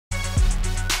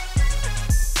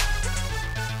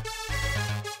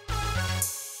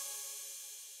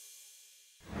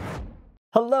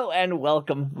Hello and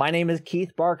welcome. My name is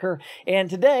Keith Barker, and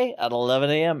today at 11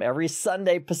 a.m. every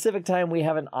Sunday Pacific time, we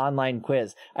have an online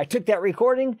quiz. I took that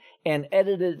recording and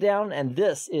edited it down, and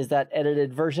this is that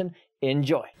edited version.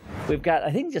 Enjoy. We've got,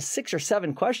 I think, just 6 or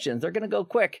 7 questions. They're going to go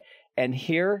quick. And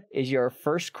here is your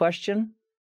first question.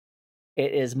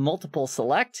 It is multiple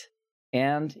select,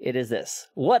 and it is this.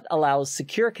 What allows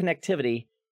secure connectivity,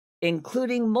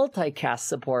 including multicast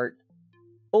support,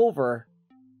 over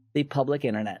the public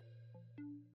internet?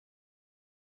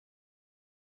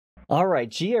 All right,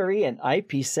 GRE and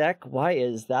IPsec, why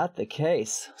is that the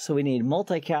case? So we need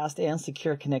multicast and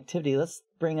secure connectivity. Let's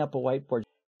bring up a whiteboard.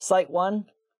 Site 1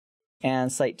 and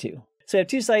Site 2. So we have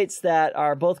 2 sites that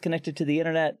are both connected to the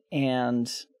internet, and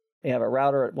we have a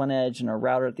router at one edge and a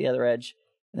router at the other edge.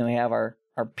 And then we have our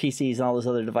PCs and all those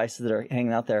other devices that are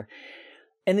hanging out there.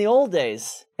 In the old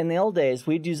days,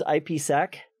 we'd use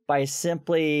IPsec by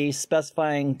simply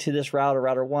specifying to this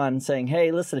router 1, saying,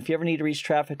 hey, listen, if you ever need to reach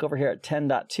traffic over here at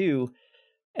 10.2,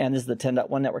 and this is the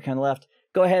 10.1 network on the left,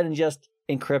 go ahead and just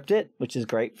encrypt it, which is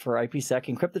great for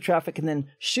IPsec, encrypt the traffic, and then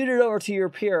shoot it over to your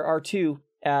peer R2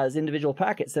 as individual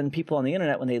packets. Then people on the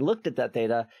internet, when they looked at that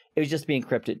data, it was just being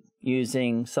encrypted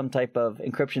using some type of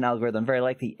encryption algorithm, very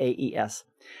likely AES.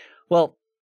 Well,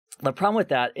 the problem with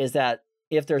that is that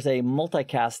if there's a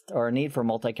multicast or a need for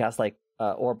multicast, like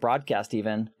or broadcast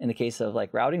even, in the case of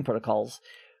like routing protocols,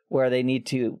 where they need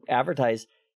to advertise,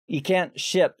 you can't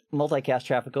ship multicast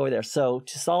traffic over there. So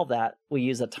to solve that, we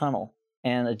use a tunnel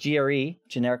and a GRE,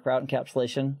 generic route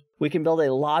encapsulation. We can build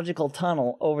a logical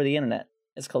tunnel over the internet.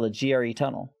 It's called a GRE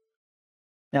tunnel.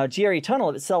 Now, a GRE tunnel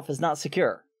itself is not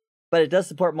secure, but it does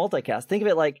support multicast. Think of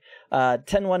it like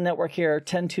 10.1 network here,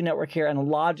 10.2 network here, and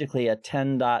logically a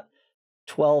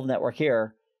 10.12 network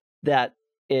here that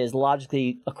is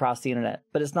logically across the internet,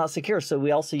 but it's not secure. So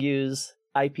we also use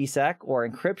IPsec or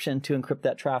encryption to encrypt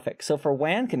that traffic. So for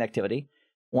WAN connectivity,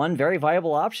 one very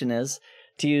viable option is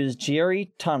to use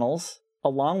GRE tunnels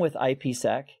along with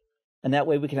IPsec, and that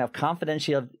way we can have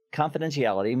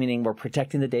confidentiality, meaning we're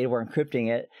protecting the data, we're encrypting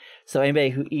it, so anybody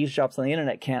who eavesdrops on the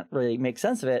internet can't really make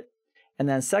sense of it. And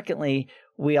then secondly,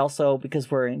 we also, because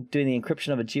we're doing the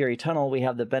encryption of a GRE tunnel, we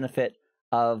have the benefit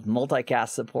of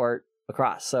multicast support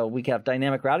across. So we can have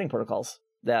dynamic routing protocols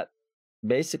that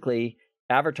basically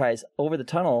advertise over the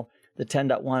tunnel the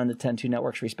 10.1 and the 10.2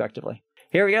 networks respectively.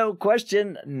 Here we go.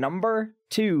 Question number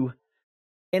 2.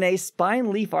 In a spine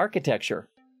leaf architecture,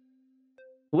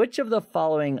 which of the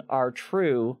following are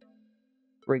true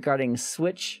regarding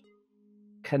switch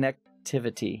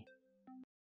connectivity?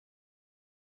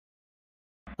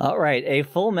 All right, a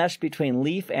full mesh between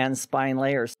leaf and spine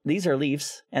layers. These are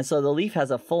leafs, and so the leaf has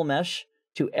a full mesh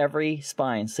to every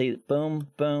spine. See, boom,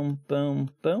 boom,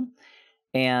 boom, boom.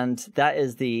 And that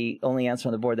is the only answer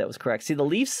on the board that was correct. See, the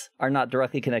leafs are not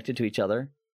directly connected to each other.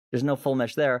 There's no full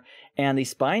mesh there. And the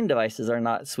spine devices are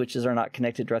not, switches are not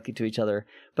connected directly to each other.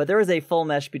 But there is a full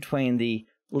mesh between the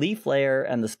leaf layer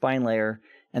and the spine layer.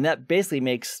 And that basically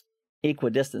makes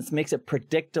equidistance, makes it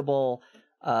predictable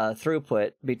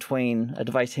throughput between a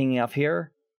device hanging off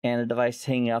here and a device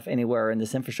hanging off anywhere in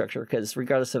this infrastructure. Because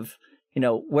regardless of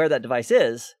where that device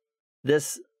is,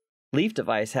 this leaf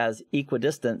device has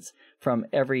equidistance from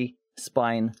every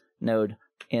spine node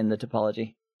in the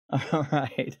topology. All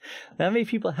right. How many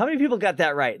people got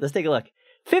that right? Let's take a look.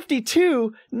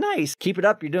 52. Nice. Keep it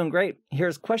up. You're doing great.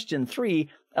 Here's question 3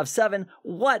 of 7.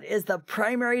 What is the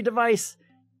primary device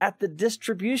at the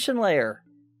distribution layer?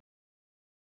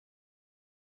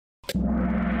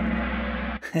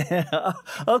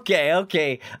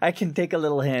 Okay. I can take a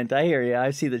little hint. I hear you.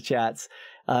 I see the chats.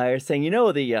 You're saying,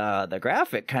 the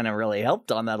graphic kind of really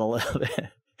helped on that a little bit.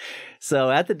 So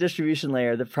at the distribution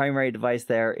layer, the primary device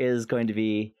there is going to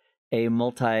be a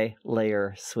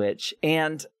multi-layer switch.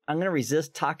 And I'm going to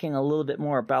resist talking a little bit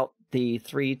more about the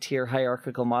 3-tier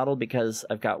hierarchical model because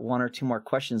I've got 1 or 2 more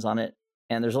questions on it.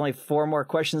 And there's only 4 more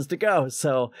questions to go.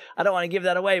 So I don't want to give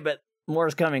that away, but more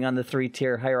is coming on the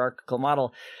 3-tier hierarchical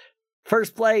model.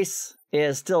 First place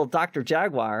is still Dr.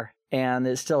 Jaguar, and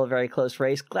it's still a very close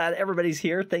race. Glad everybody's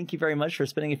here. Thank you very much for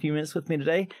spending a few minutes with me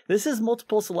today. This is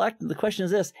multiple select. The question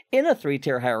is this. In a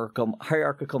 3-tier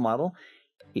hierarchical model,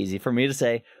 easy for me to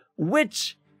say,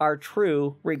 which are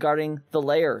true regarding the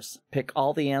layers? Pick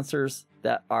all the answers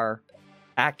that are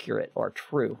accurate or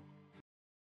true.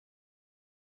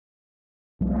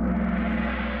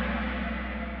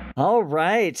 All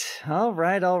right.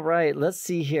 Let's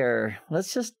see here.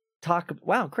 Let's just talk.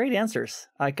 Wow, great answers.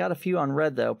 I got a few on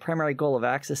red, though. Primary goal of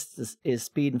access is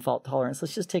speed and fault tolerance.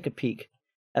 Let's just take a peek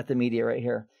at the media right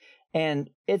here. And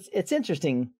it's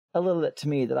interesting a little bit to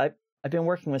me that I've been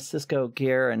working with Cisco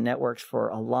gear and networks for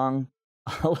a long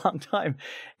a long time.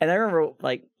 And I remember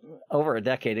like over a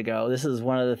decade ago, this is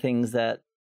one of the things that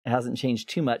hasn't changed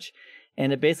too much.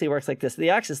 And it basically works like this. The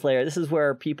access layer, this is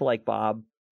where people like Bob,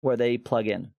 where they plug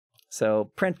in.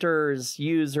 So printers,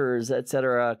 users,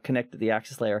 etc., connect to the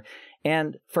access layer.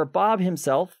 And for Bob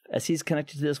himself, as he's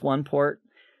connected to this one port,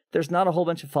 there's not a whole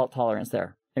bunch of fault tolerance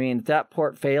there. I mean, if that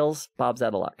port fails, Bob's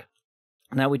out of luck.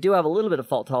 Now, we do have a little bit of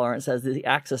fault tolerance as the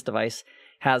access device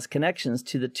has connections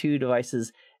to the two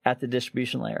devices at the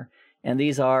distribution layer. And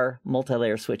these are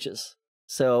multi-layer switches.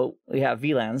 So we have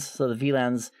VLANs. So the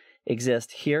VLANs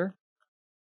exist here,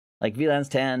 like VLANs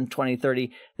 10, 20,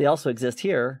 30. They also exist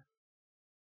here.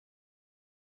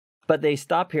 But they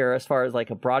stop here as far as like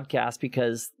a broadcast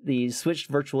because the switched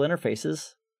virtual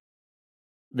interfaces,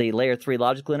 the layer 3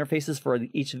 logical interfaces for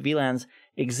each of the VLANs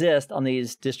exist on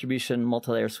these distribution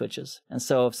multi-layer switches. And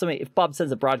so if Bob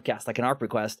sends a broadcast, like an ARP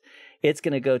request, it's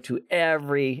going to go to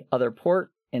every other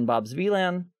port in Bob's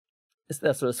VLAN.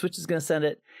 That's what a switch is going to send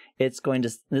it. It's going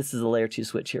to, this is a layer 2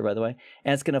 switch here, by the way,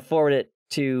 and it's going to forward it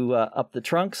to up the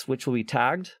trunks, which will be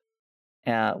tagged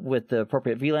with the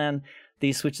appropriate VLAN.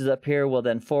 These switches up here will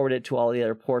then forward it to all the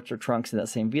other ports or trunks in that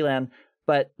same VLAN.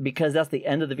 But because that's the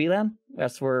end of the VLAN,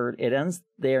 that's where it ends,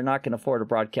 they are not going to forward a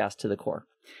broadcast to the core.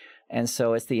 And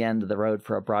so it's the end of the road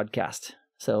for a broadcast.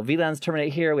 So VLANs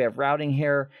terminate here, we have routing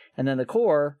here, and then the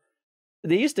core,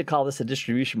 they used to call this a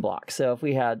distribution block. So if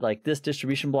we had like this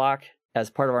distribution block as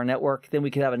part of our network, then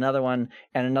we could have another one,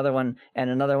 and another one,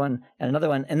 and another one, and another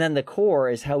one. And then the core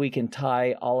is how we can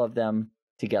tie all of them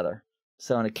together.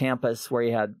 So in a campus where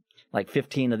you had like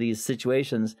 15 of these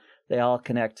situations, they all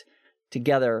connect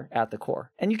together at the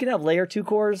core. And you can have layer 2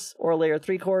 cores or layer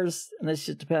 3 cores, and this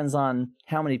just depends on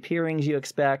how many peerings you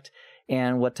expect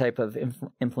and what type of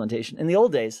implementation. In the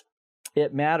old days,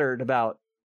 it mattered about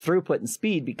throughput and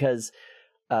speed because,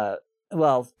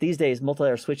 well, these days,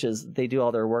 multi-layer switches, they do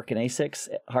all their work in ASICs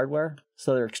hardware,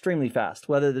 so they're extremely fast.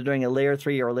 Whether they're doing a layer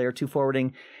 3 or a layer 2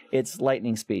 forwarding, it's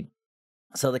lightning speed.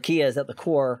 So the key is at the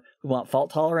core, we want fault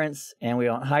tolerance and we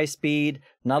want high speed,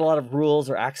 not a lot of rules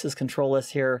or access control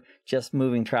lists here, just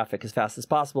moving traffic as fast as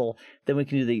possible. Then we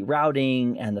can do the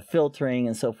routing and the filtering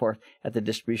and so forth at the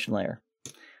distribution layer.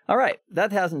 All right,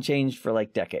 that hasn't changed for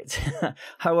like decades.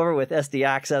 However, with SD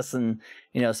access and,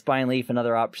 spine leaf and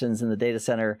other options in the data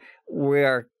center,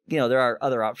 there are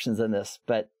other options than this,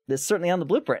 but this is certainly on the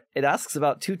blueprint. It asks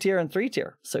about 2-tier and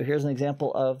 3-tier. So here's an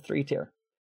example of 3-tier.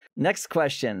 Next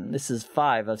question. This is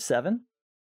 5 of 7.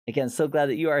 Again, so glad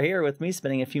that you are here with me,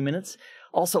 spending a few minutes.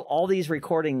 Also, all these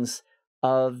recordings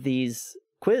of these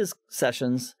quiz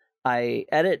sessions, I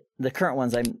edit the current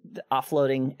ones. I'm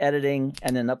offloading, editing,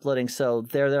 and then uploading. So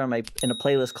they're there in a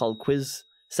playlist called Quiz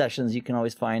Sessions. You can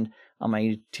always find on my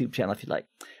YouTube channel if you'd like.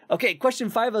 Okay, question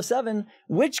 5 of 7.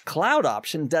 Which cloud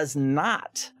option does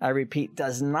not, I repeat,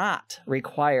 does not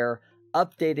require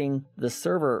updating the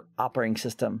server operating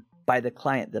system by the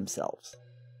client themselves?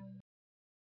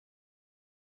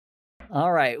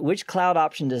 All right, which cloud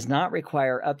option does not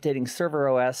require updating server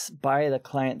OS by the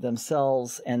client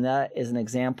themselves? And that is an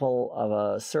example of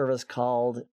a service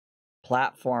called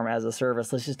Platform as a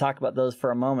Service. Let's just talk about those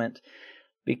for a moment.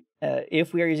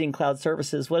 If we are using cloud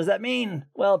services, what does that mean?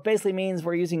 Well, it basically means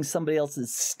we're using somebody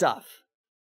else's stuff.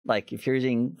 Like if you're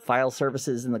using file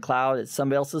services in the cloud, it's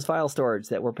somebody else's file storage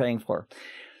that we're paying for.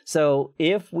 So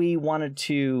if we wanted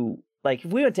to, like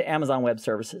if we went to Amazon Web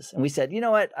Services and we said, you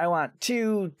know what, I want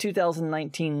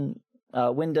 2019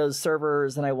 Windows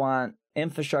servers, and I want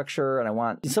infrastructure, and I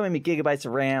want so many gigabytes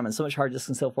of RAM and so much hard disk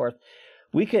and so forth,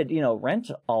 we could,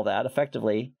 rent all that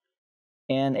effectively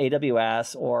in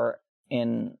AWS or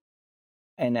in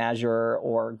Azure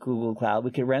or Google Cloud.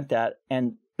 We could rent that.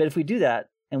 But if we do that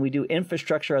and we do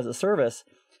infrastructure as a service,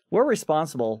 we're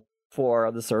responsible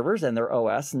for the servers and their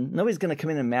OS, and nobody's going to come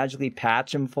in and magically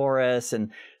patch them for us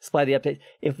and supply the update.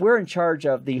 If we're in charge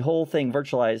of the whole thing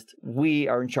virtualized, we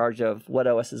are in charge of what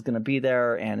OS is going to be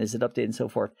there and is it updated and so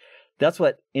forth. That's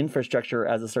what infrastructure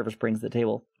as a service brings to the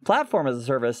table. Platform as a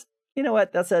service,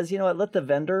 that says, let the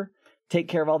vendor take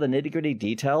care of all the nitty-gritty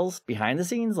details behind the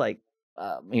scenes, like,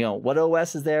 what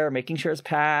OS is there, making sure it's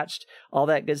patched, all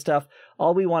that good stuff.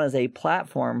 All we want is a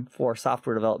platform for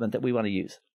software development that we want to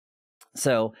use.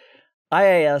 So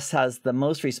IaaS has the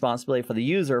most responsibility for the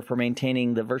user for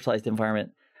maintaining the virtualized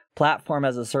environment. Platform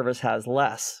as a service has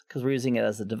less because we're using it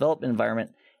as a development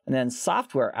environment. And then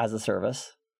software as a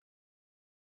service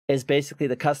is basically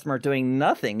the customer doing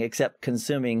nothing except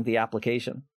consuming the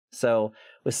application. So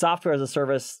with software as a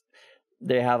service,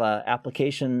 they have an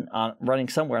application running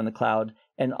somewhere in the cloud,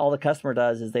 and all the customer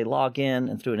does is they log in,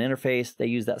 and through an interface, they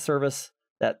use that service,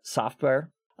 that software.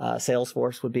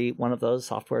 Salesforce would be one of those,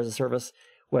 software as a service,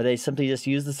 where they simply just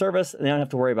use the service and they don't have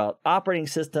to worry about operating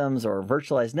systems or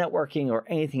virtualized networking or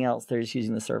anything else. They're just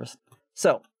using the service.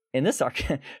 So in this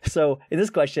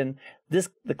question,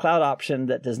 the cloud option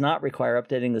that does not require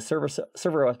updating the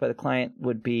server OS by the client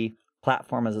would be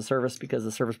platform as a service, because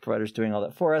the service provider is doing all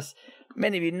that for us.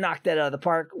 Many of you knocked that out of the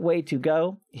park. Way to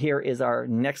go. Here is our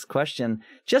next question.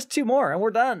 Just 2 more and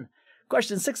we're done.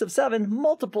 Question 6 of 7,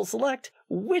 multiple select.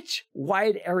 Which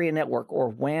wide area network or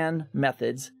WAN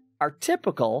methods are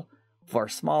typical for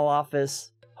small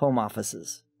office home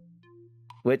offices?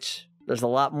 Which there's a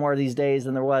lot more these days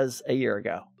than there was a year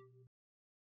ago.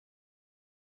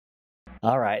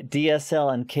 All right,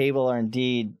 DSL and cable are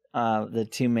indeed the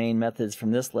 2 main methods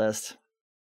from this list.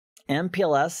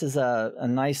 MPLS is a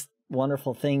nice,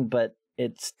 wonderful thing, but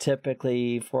it's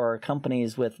typically for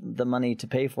companies with the money to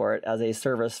pay for it as a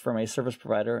service from a service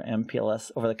provider,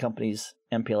 MPLS, over the company's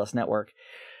MPLS network.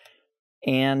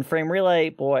 And frame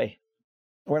relay, boy,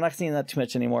 we're not seeing that too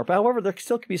much anymore. But however, there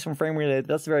still could be some frame relay.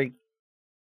 That's very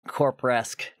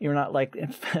corp-esque. You're not like,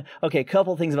 okay, a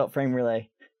couple things about frame relay.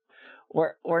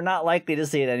 We're not likely to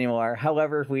see it anymore.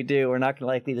 However, if we do, we're not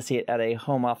likely to see it at a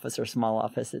home office or small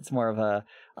office. It's more of a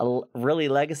really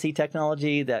legacy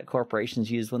technology that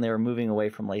corporations used when they were moving away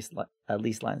from lease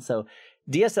lines. So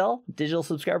DSL, digital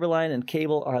subscriber line, and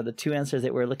cable are the 2 answers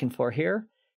that we're looking for here.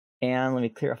 And let me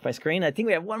clear off my screen. I think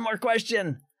we have 1 more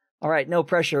question. All right, no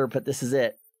pressure, but this is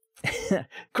it.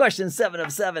 Question 7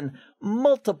 of 7,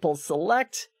 multiple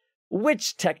select.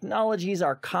 Which technologies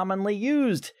are commonly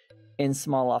used in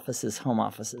small offices, home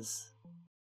offices?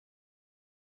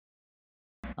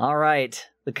 All right,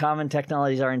 the common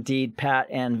technologies are indeed PAT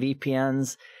and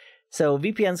VPNs. So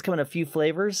VPNs come in a few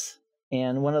flavors,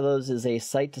 and one of those is a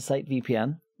site-to-site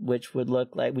VPN, which would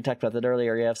look like, we talked about that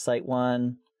earlier, you have Site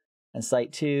 1 and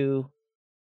Site 2,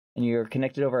 and you're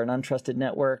connected over an untrusted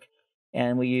network,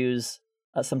 and we use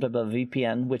some type of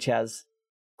VPN, which has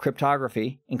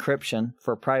cryptography, encryption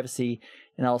for privacy,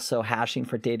 and also hashing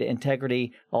for data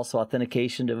integrity, also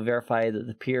authentication to verify that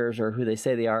the peers are who they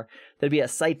say they are. There'd be a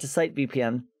site-to-site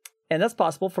VPN, and that's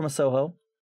possible from a SOHO.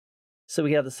 So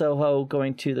we have the SOHO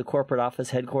going to the corporate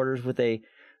office headquarters with a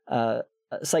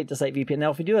site-to-site VPN. Now,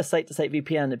 if we do a site-to-site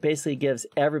VPN, it basically gives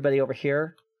everybody over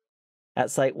here at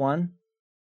Site 1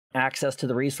 access to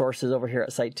the resources over here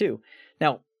at Site 2.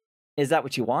 Now, is that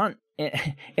what you want? In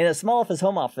a small office,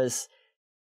 home office,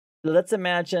 let's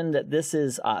imagine that this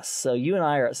is us. So you and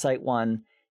I are at Site 1,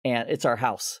 and it's our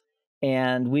house.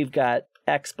 And we've got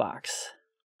Xbox,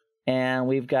 and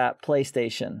we've got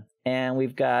PlayStation, and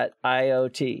we've got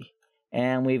IoT,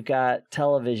 and we've got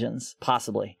televisions,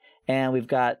 possibly, and we've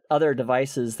got other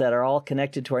devices that are all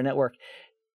connected to our network.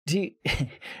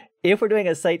 If we're doing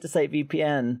a site-to-site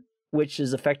VPN, which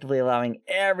is effectively allowing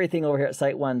everything over here at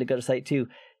Site 1 to go to Site 2,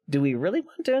 do we really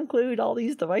want to include all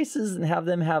these devices and have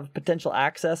them have potential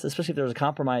access, especially if there's a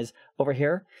compromise over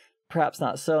here? Perhaps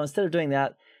not. So instead of doing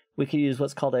that, we could use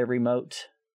what's called a remote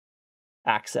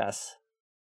access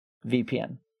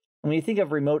VPN. When you think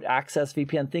of remote access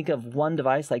VPN, think of one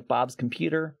device like Bob's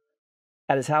computer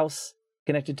at his house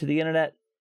connected to the internet,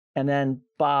 and then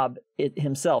Bob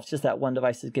himself, just that one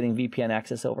device, is getting VPN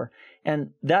access over.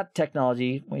 And that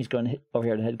technology, when he's going over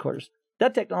here to headquarters,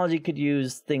 that technology could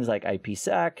use things like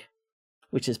IPsec,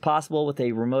 which is possible with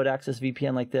a remote access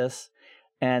VPN like this.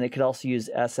 And it could also use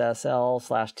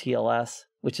SSL/TLS,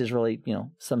 which is really,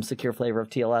 some secure flavor of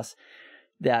TLS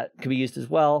that could be used as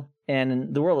well. And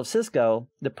in the world of Cisco,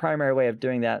 the primary way of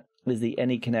doing that is the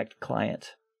AnyConnect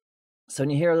client. So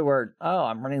when you hear the word, oh,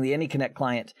 I'm running the AnyConnect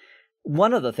client,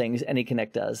 one of the things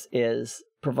AnyConnect does is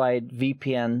provide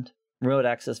VPN, remote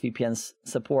access VPN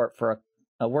support for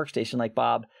a workstation like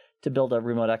Bob to build a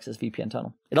remote access VPN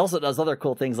tunnel. It also does other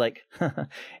cool things like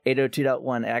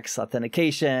 802.1x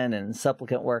authentication and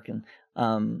supplicant work,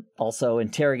 and also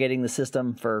interrogating the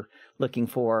system for looking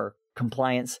for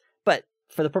compliance. But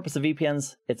for the purpose of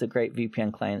VPNs, it's a great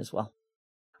VPN client as well.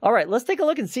 All right, let's take a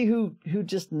look and see who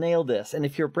just nailed this. And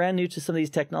if you're brand new to some of these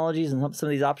technologies and some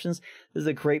of these options, this is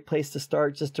a great place to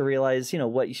start just to realize,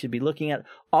 what you should be looking at.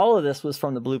 All of this was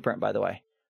from the blueprint, by the way.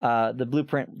 The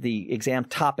blueprint, the exam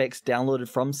topics downloaded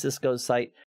from Cisco's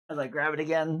site. As I grab it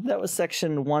again, that was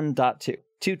section 1.2.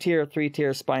 2-tier,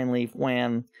 3-tier, spine leaf,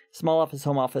 WAN, small office,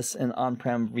 home office, and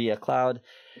on-prem via cloud.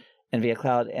 And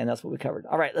that's what we covered.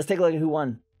 All right, let's take a look at who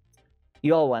won.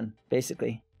 You all won,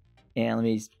 basically. And let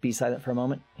me be silent for a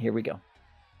moment. Here we go.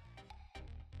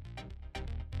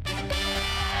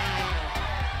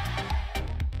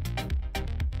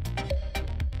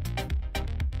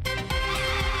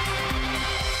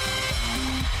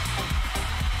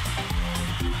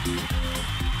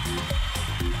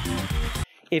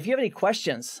 If you have any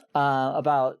questions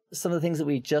about some of the things that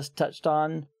we just touched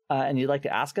on and you'd like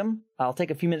to ask them, I'll take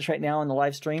a few minutes right now in the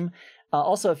live stream.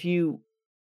 Also, if you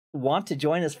want to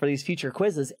join us for these future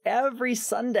quizzes, every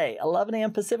Sunday, 11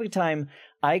 a.m. Pacific time,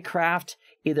 I craft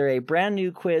either a brand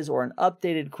new quiz or an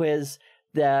updated quiz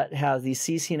that has these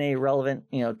CCNA relevant,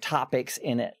 topics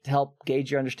in it to help gauge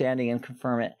your understanding and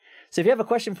confirm it. So if you have a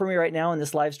question for me right now in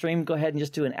this live stream, go ahead and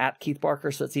just do an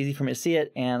 @KeithBarker so it's easy for me to see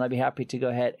it, and I'd be happy to go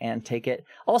ahead and take it.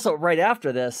 Also, right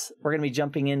after this, we're going to be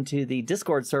jumping into the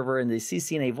Discord server in the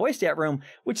CCNA voice chat room,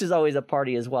 which is always a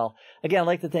party as well. Again, I'd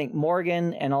like to thank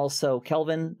Morgan and also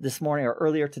Kelvin this morning or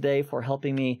earlier today for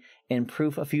helping me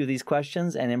improve a few of these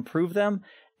questions and improve them.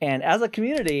 And as a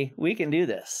community, we can do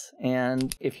this.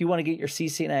 And if you want to get your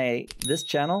CCNA, this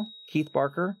channel, Keith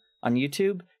Barker on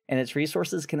YouTube, and its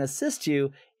resources can assist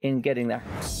you in getting there.